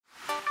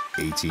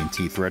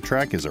AT&T Threat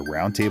Track is a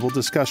roundtable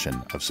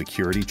discussion of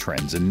security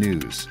trends and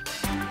news.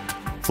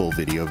 Full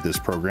video of this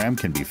program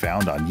can be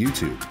found on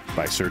YouTube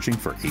by searching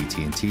for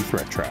AT&T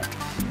Threat Track.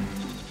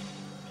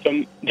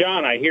 So,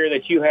 John, I hear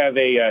that you have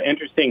a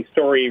interesting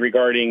story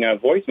regarding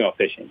voicemail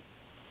phishing.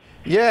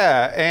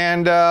 Yeah,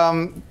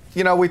 and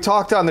we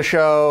talked on the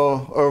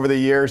show over the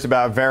years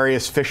about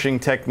various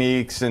phishing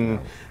techniques, and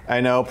I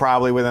know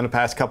probably within the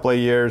past couple of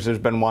years there's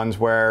been ones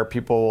where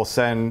people will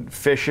send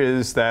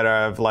phishes that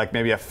have like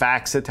maybe a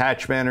fax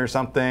attachment or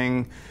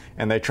something,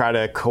 and they try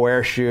to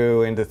coerce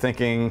you into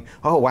thinking,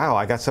 oh wow,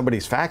 I got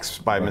somebody's fax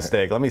by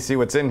mistake, let me see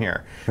what's in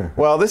here.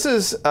 Well, this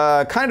is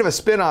kind of a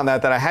spin on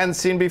that I hadn't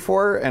seen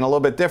before and a little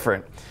bit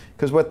different.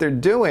 Because what they're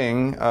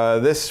doing,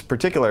 this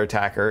particular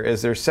attacker,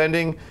 is they're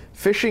sending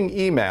phishing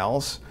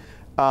emails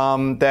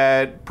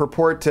that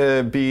purport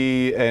to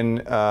be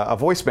a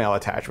voicemail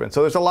attachment.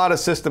 So there's a lot of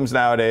systems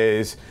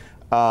nowadays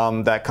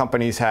that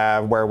companies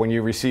have where when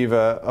you receive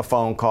a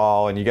phone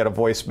call and you get a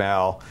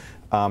voicemail,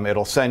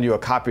 it'll send you a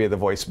copy of the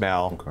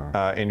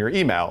voicemail in your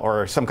email,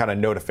 or some kind of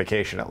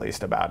notification at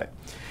least about it.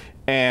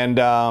 And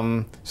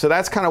so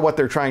that's kind of what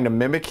they're trying to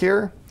mimic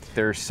here.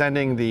 They're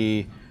sending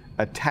the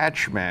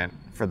attachment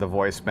for the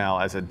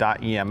voicemail as a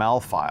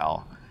 .eml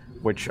file,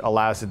 which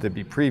allows it to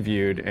be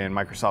previewed in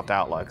Microsoft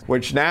Outlook,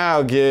 which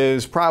now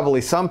gives probably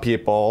some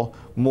people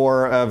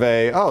more of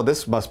a, oh,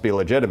 this must be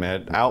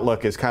legitimate.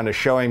 Outlook is kind of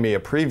showing me a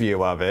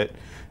preview of it.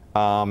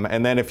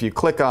 And then if you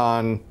click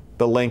on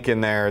the link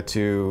in there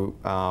to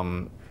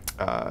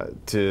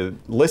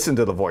listen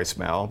to the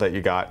voicemail that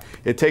you got,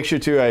 it takes you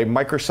to a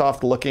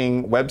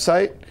Microsoft-looking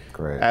website,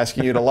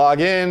 asking you to log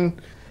in.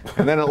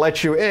 And then it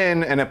lets you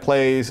in and it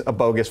plays a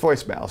bogus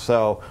voicemail.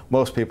 So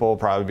most people will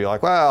probably be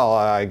like, well,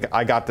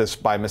 I got this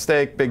by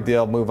mistake, big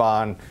deal, move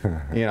on,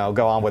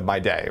 go on with my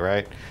day,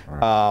 right?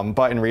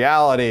 But in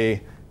reality,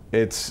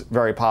 it's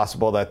very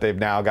possible that they've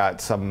now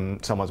got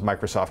someone's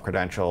Microsoft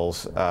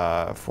credentials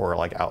for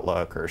like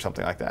Outlook or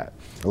something like that.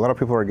 A lot of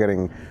people are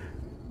getting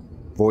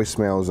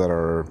voicemails that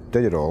are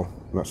digital,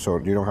 so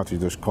you don't have to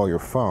just call your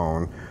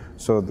phone.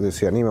 So they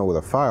see an email with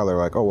a file, they're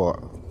like, oh,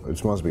 well,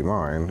 it must be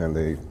mine, and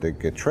they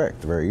get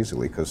tricked very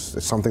easily because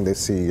it's something they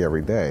see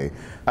every day.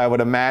 I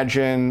would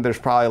imagine there's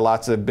probably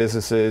lots of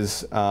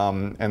businesses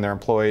and their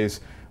employees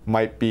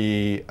might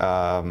be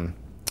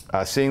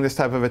seeing this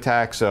type of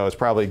attack, so it's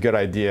probably a good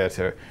idea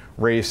to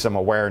raise some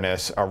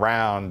awareness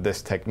around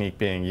this technique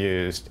being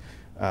used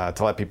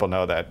to let people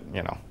know that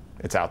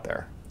it's out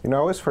there. I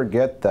always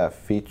forget that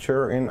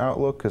feature in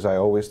Outlook because I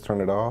always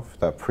turn it off,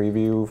 that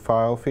preview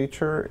file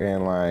feature,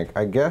 and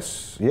I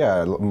guess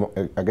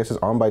it's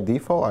on by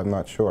default. I'm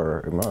not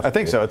sure. It must. I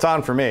think so. It's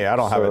on for me. I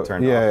don't have it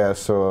turned off. Yeah.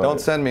 So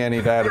don't send me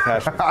any bad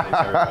attachments,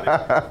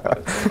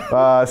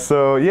 everybody.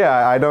 So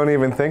yeah, I don't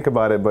even think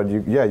about it. But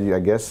I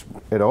guess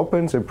it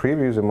opens, it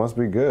previews. It must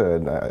be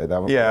good.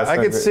 I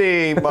could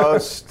see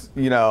most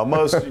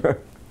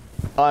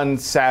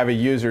unsavvy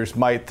users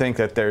might think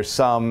that there's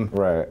some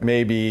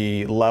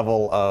maybe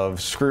level of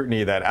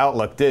scrutiny that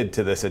Outlook did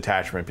to this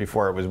attachment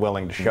before it was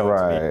willing to show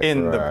it to me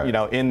in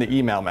the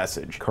email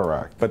message.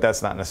 Correct. But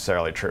that's not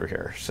necessarily true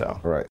here. So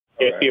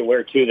Be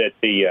aware too that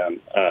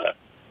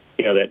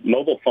that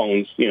mobile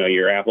phones,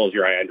 your Apples,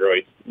 your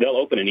Androids, they'll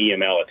open an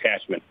EML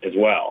attachment as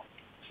well.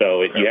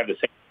 So you have the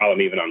same problem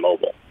even on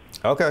mobile.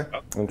 Okay,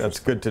 that's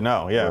good to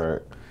know. Yeah.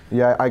 Right.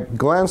 Yeah, I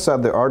glanced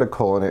at the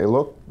article and it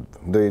looked,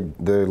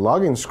 the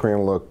login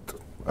screen looked,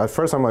 at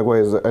first I'm like,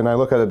 wait, and I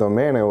look at the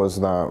domain, it was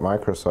not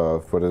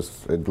Microsoft, but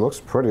it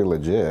looks pretty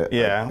legit.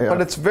 Yeah, but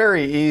it's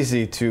very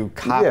easy to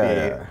copy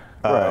a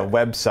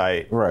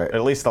website,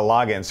 at least the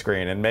login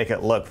screen, and make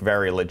it look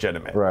very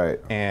legitimate. Right.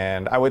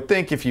 And I would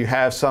think if you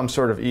have some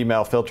sort of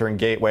email filtering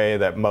gateway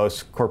that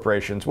most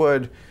corporations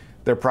would,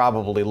 they're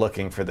probably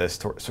looking for this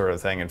sort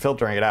of thing and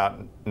filtering it out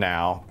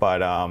now,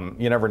 but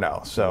you never know.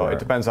 So it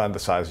depends on the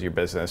size of your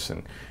business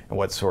and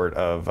what sort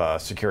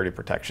of security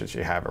protections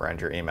you have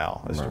around your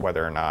email as to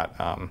whether or not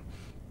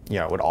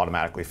it would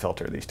automatically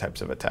filter these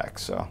types of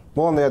attacks. So.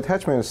 Well, and the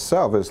attachment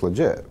itself is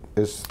legit.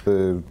 It's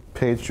the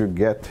page you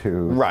get to.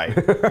 Right.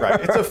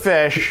 It's a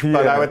fish,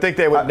 but I would think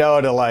they would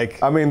know to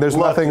I mean, there's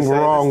nothing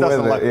wrong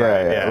with it.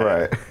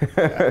 Yeah.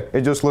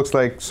 It just looks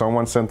like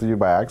someone sent it to you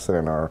by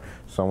accident, or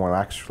someone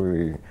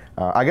actually.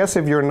 I guess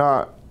if you're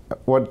not,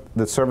 what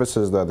the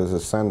services that this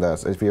is sent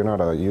as, if you're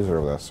not a user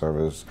of that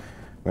service,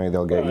 maybe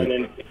they'll get you.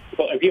 And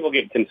people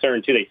get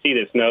concerned too. They see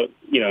this note,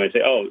 and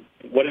say, "Oh,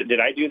 what did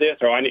I do this?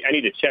 Or I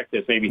need to check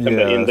this." Maybe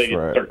somebody and they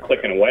just start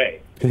clicking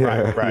away.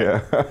 Yeah, right.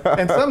 Yeah.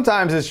 And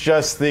sometimes it's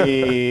just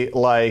the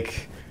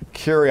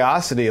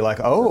curiosity,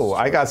 oh,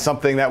 I got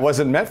something that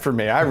wasn't meant for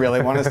me. I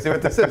really want to see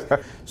what this is.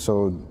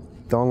 So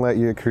don't let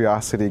your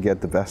curiosity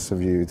get the best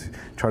of you.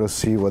 Try to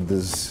see what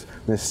this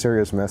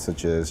mysterious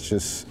message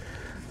is.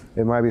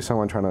 It might be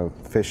someone trying to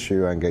phish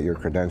you and get your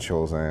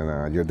credentials,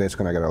 and your day's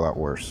going to get a lot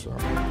worse.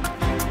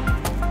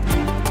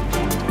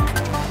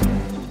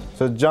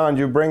 So John,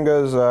 you bring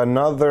us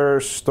another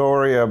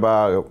story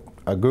about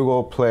a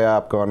Google Play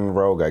app gone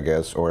rogue, I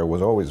guess, or it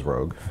was always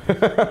rogue.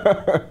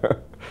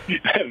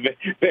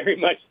 Very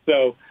much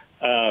so.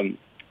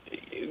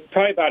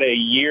 probably about a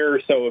year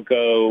or so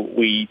ago,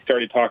 we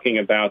started talking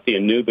about the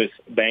Anubis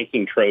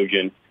banking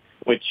Trojan,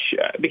 which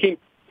became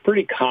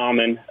pretty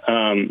common.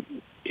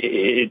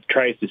 It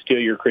tries to steal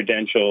your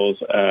credentials,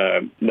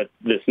 but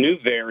this new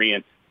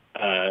variant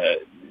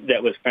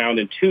that was found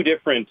in two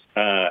different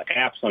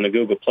apps on the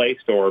Google Play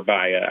Store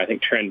by, I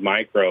think, Trend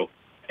Micro,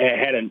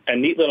 had a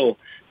neat little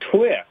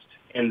twist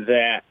in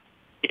that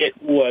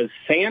it was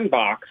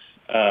sandbox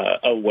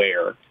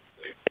aware.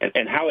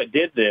 And how it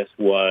did this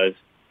was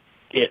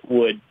it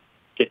would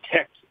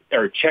detect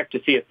or check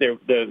to see if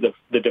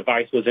the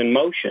device was in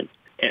motion.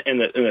 And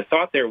the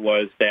thought there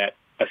was that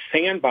a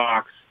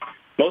sandbox,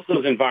 most of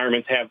those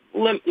environments have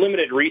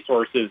limited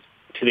resources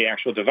to the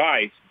actual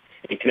device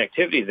and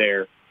connectivity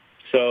there.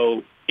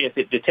 So if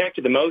it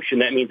detected the motion,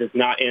 that means it's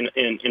not in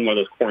one of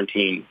those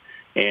quarantines.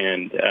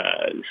 And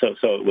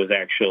so it was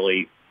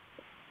actually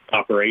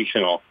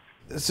operational.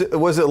 So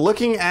was it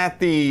looking at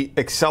the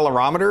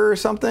accelerometer or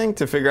something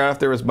to figure out if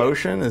there was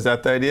motion? Is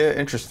that the idea?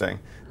 Interesting.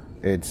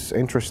 It's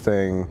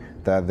interesting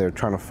that they're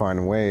trying to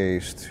find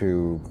ways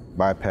to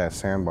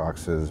bypass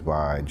sandboxes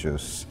by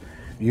just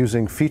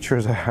using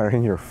features that are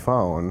in your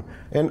phone.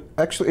 And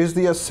actually, is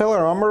the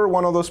accelerometer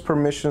one of those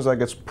permissions that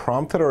gets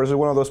prompted, or is it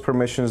one of those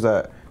permissions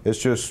that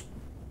is just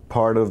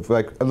part of,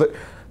 like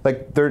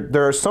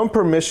there are some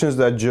permissions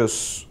that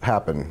just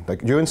happen.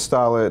 Like you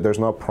install it, there's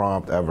no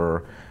prompt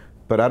ever.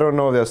 But I don't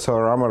know if the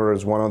accelerometer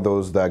is one of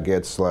those that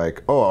gets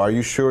like, oh, are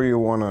you sure you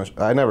want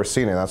to? I never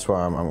seen it. That's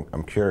why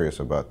I'm curious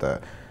about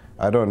that.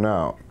 I don't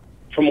know.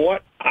 From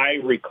what I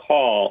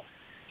recall,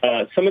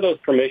 some of those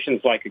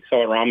permissions, like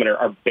accelerometer,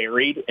 are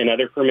buried in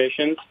other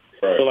permissions.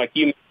 Right. So, like,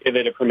 you give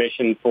it a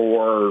permission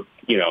for,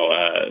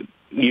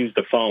 use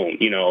the phone,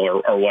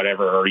 or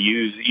whatever, or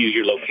use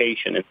your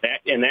location,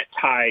 and that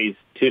ties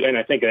to, and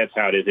I think that's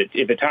how it is.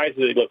 If it ties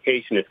to the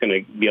location, it's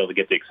going to be able to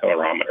get the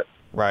accelerometer.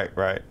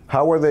 Right.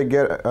 How were they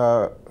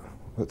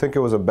I think it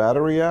was a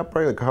battery app,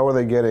 right? Like, how are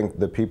they getting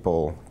the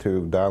people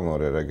to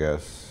download it, I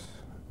guess?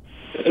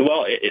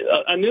 Well,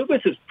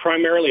 Anubis is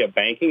primarily a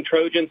banking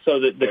Trojan, so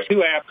the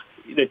two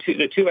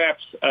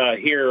apps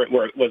here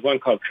was one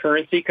called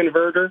Currency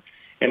Converter,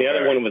 and the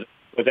other one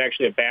was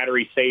actually a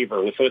battery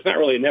saver. So it's not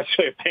really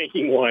necessarily a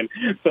banking one,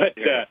 but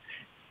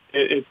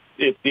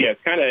it's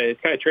kind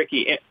of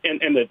tricky.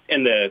 And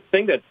the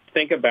thing to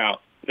think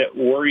about that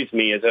worries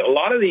me is that a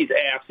lot of these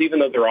apps, even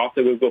though they're off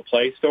the Google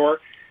Play Store,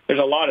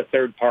 there's a lot of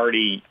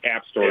third-party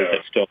app stores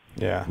that still.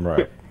 Yeah.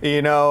 Right.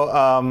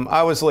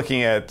 I was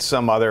looking at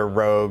some other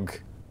rogue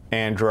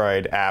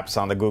Android apps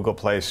on the Google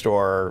Play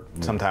Store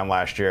sometime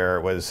last year.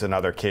 It was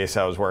another case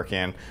I was working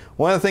in.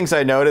 One of the things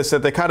I noticed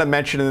that they kind of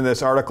mentioned in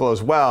this article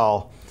as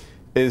well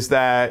is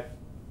that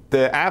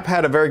the app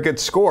had a very good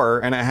score,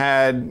 and it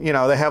had,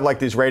 they have like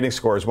these rating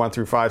scores, 1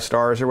 through 5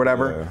 stars or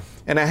whatever. Yeah.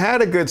 And it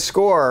had a good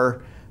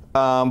score,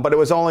 but it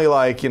was only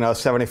like,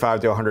 75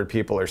 to 100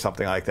 people or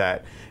something like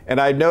that. And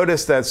I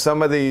noticed that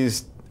some of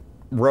these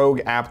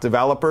rogue app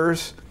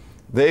developers,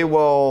 they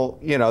will,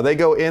 they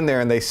go in there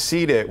and they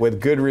seed it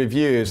with good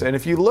reviews. And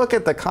if you look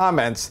at the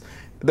comments,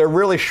 they're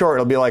really short.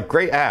 It'll be like,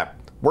 great app,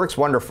 works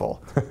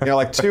wonderful.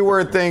 Like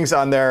 2-word things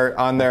on their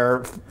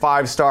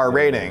 5-star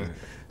rating.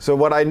 So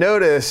what I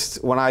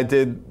noticed when I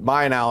did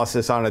my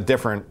analysis on a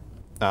different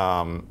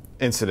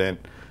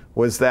incident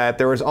was that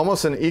there was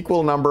almost an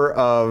equal number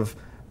of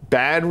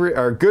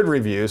or good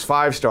reviews,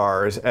 5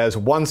 stars, as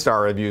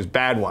 1-star reviews,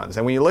 bad ones.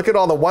 And when you look at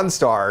all the 1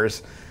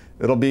 stars,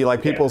 it'll be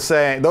like people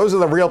saying, those are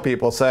the real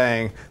people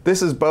saying,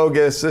 this is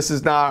bogus, this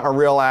is not a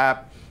real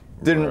app,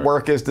 didn't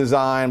work as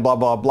designed, blah,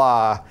 blah,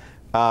 blah.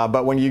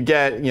 But when you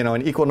get,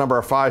 an equal number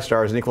of 5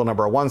 stars, an equal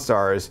number of 1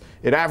 stars,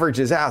 it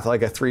averages out to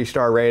like a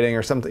 3-star rating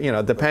or something,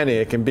 depending.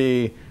 It can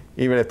be,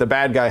 even if the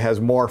bad guy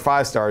has more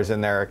 5 stars in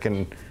there, it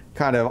can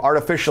kind of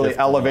artificially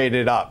elevate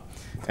it up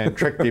and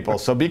trick people.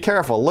 So be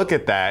careful, look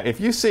at that.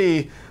 If you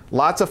see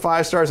lots of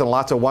 5 stars and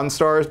lots of 1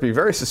 stars, be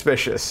very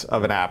suspicious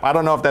of an app. I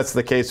don't know if that's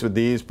the case with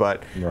these,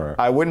 but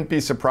I wouldn't be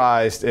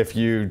surprised if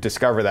you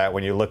discover that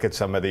when you look at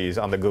some of these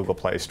on the Google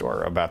Play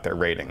Store about their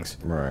ratings.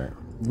 Right.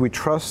 We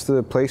trust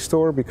the Play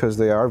Store because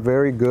they are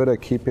very good at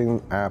keeping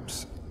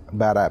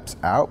bad apps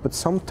out, but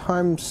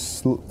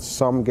sometimes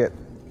some get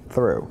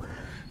through.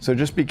 So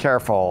just be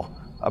careful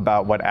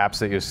about what apps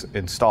that you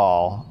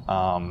install,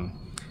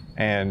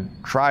 and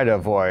try to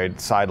avoid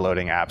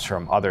sideloading apps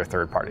from other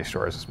third-party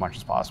stores as much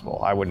as possible.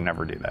 I would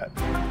never do that.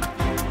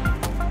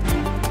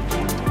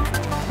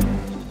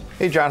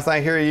 Hey, Jonathan,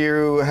 I hear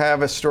you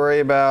have a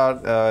story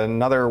about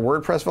another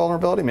WordPress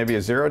vulnerability, maybe a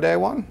 0-day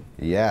one?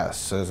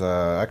 Yes, there's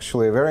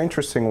actually a very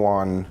interesting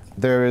one.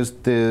 There is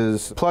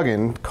this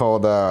plugin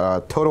called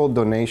Total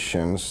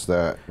Donations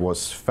that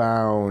was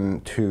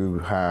found to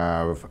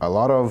have a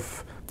lot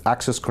of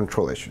access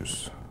control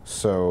issues.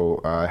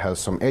 So it has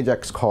some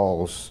AJAX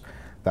calls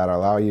that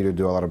allow you to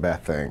do a lot of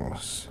bad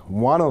things.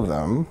 One of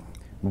them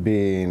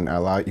being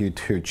allow you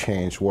to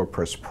change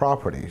WordPress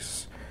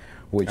properties,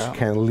 which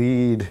can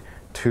lead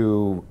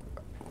to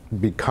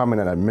becoming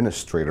an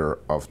administrator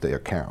of the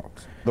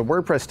account. The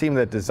WordPress team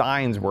that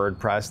designs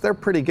WordPress, they're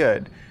pretty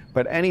good.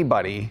 but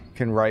anybody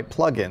can write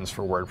plugins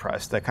for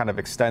WordPress that kind of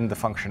extend the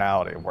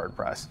functionality of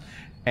WordPress.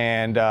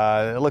 And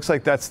it looks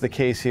like that's the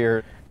case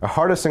here. The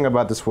hardest thing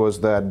about this was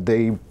that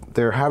they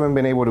haven't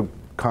been able to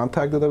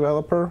contact the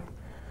developer.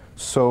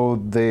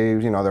 So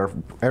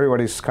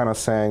everybody's kind of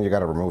saying you got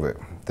to remove it.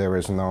 There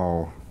is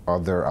no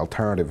other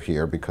alternative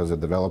here because the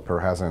developer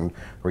hasn't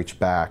reached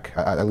back,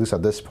 at least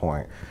at this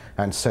point,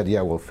 and said,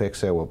 yeah, we'll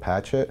fix it, we'll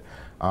patch it.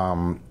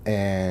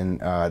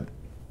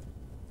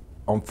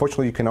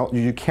 Unfortunately,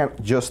 you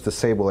can't just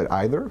disable it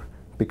either,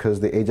 because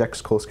the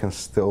AJAX codes can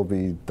still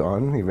be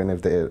done even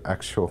if the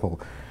actual.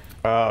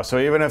 So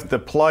even if the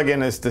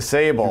plugin is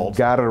disabled, you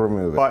gotta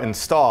remove it, but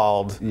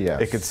installed,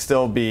 yes, it could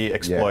still be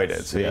exploited.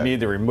 Yes, so yes. you need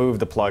to remove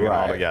the plugin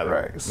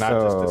altogether, not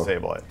just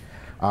disable it.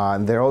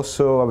 And they're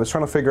also, I was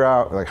trying to figure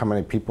out like how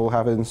many people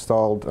have it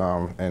installed,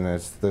 and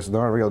there's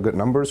not real good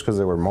numbers because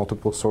there were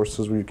multiple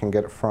sources where you can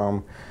get it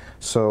from.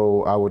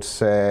 So I would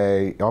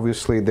say,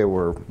 obviously, it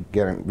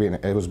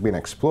was being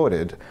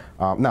exploited.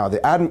 Now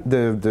the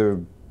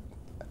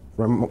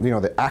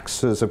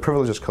access, the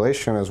privilege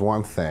escalation is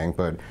one thing,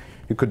 but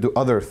you could do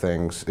other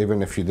things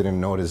even if you didn't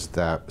notice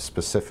that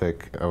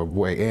specific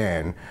way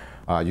in.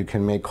 You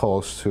can make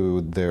calls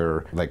to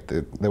their, I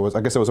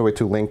guess there was a way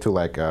to link to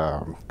like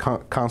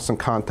constant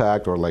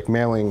contact or like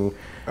mailing,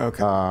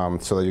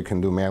 so that you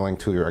can do mailing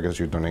to your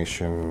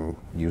donation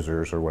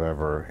users or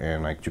whatever,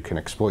 and like you can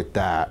exploit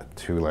that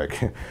to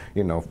like,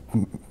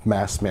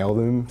 mass mail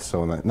them.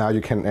 So now you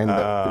can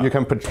you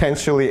can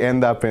potentially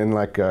end up in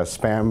like a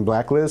spam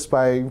blacklist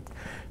by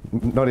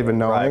not even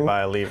knowing.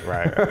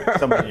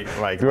 Somebody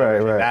like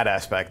that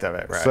aspect of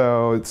it,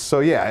 right? So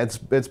yeah,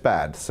 it's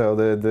bad. So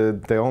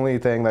the only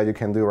thing that you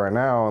can do right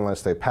now,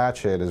 unless they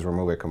patch it, is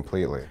remove it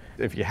completely.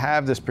 If you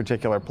have this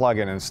particular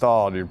plugin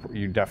installed,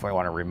 you definitely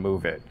want to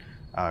remove it,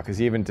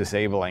 because even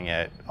disabling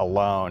it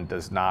alone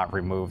does not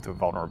remove the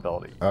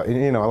vulnerability. A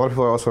lot of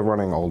people are also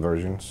running old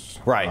versions.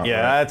 Right.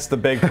 That's the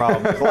big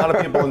problem. A lot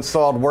of people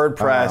installed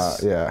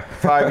WordPress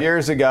 5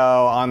 years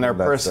ago on their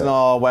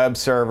personal web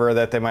server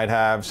that they might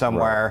have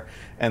somewhere,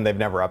 and they've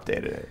never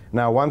updated it.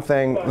 Now, one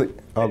thing. Go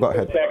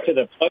ahead. Back to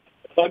the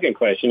plugin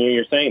question.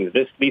 You're saying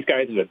that these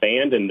guys have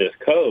abandoned this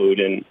code,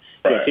 and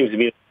it seems to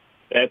be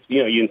that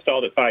you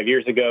installed it 5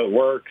 years ago, it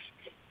works.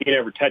 You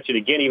never touch it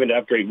again, even to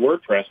upgrade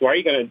WordPress. Why are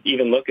you going to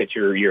even look at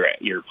your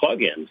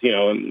plugins?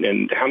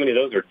 And how many of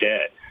those are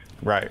dead?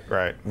 Right.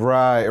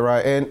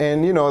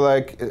 And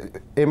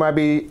it might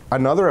be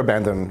another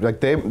abandoned. Like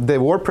the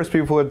WordPress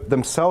people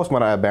themselves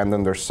might have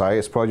abandoned their site.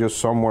 It's probably just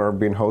somewhere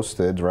being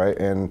hosted, right?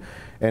 And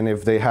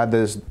if they had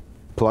this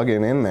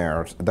plugin in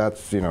there,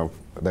 that's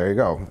there you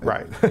go.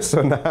 Right.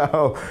 So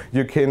now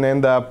you can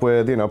end up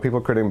with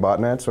people creating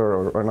botnets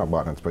or not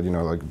botnets, but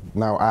like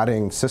now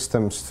adding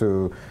systems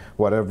to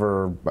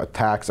whatever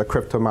attacks,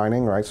 crypto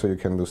mining, right? So you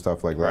can do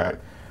stuff like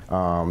that.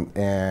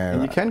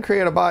 And you can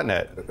create a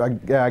botnet.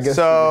 I guess.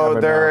 So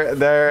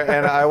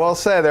and I will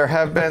say there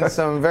have been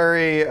some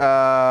very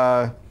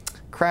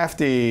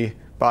crafty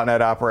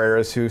botnet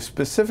operators who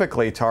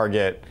specifically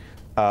target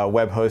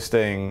web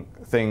hosting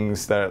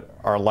things that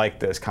are like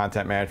this,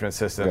 content management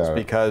systems,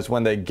 because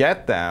when they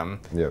get them,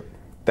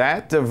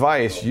 that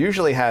device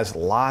usually has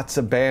lots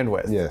of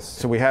bandwidth. Yes.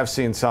 So we have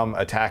seen some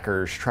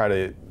attackers try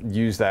to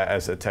use that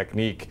as a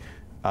technique,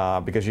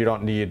 because you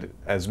don't need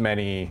as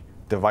many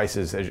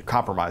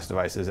compromised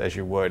devices as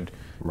you would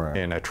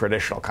in a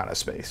traditional kind of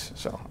space.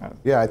 So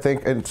I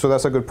think, and so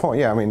that's a good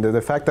point. Yeah, I mean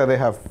the fact that they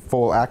have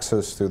full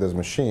access to this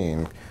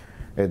machine,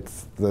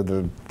 it's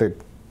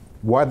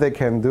what they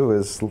can do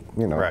is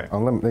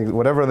unlimited.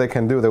 Whatever they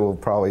can do, they will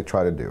probably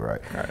try to do, right?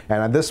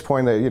 And at this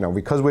point,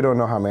 because we don't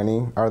know how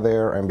many are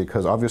there, and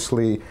because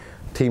obviously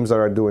teams that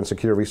are doing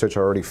security research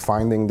are already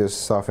finding this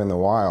stuff in the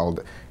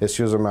wild, it's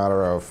just a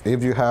matter of,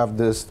 if you have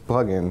this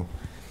plugin,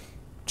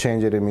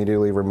 change it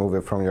immediately, remove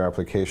it from your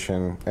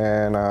application,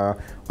 and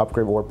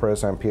upgrade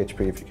WordPress and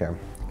PHP if you can.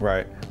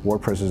 Right.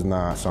 WordPress is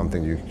not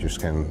something you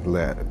just can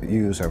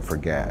use and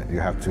forget. You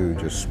have to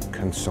just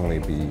constantly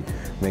be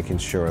making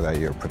sure that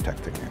you're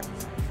protecting it.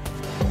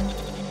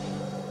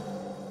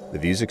 The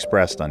views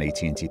expressed on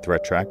AT&T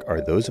Threat Track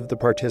are those of the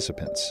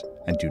participants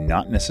and do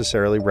not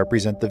necessarily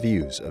represent the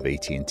views of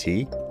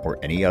AT&T or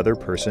any other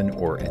person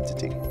or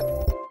entity.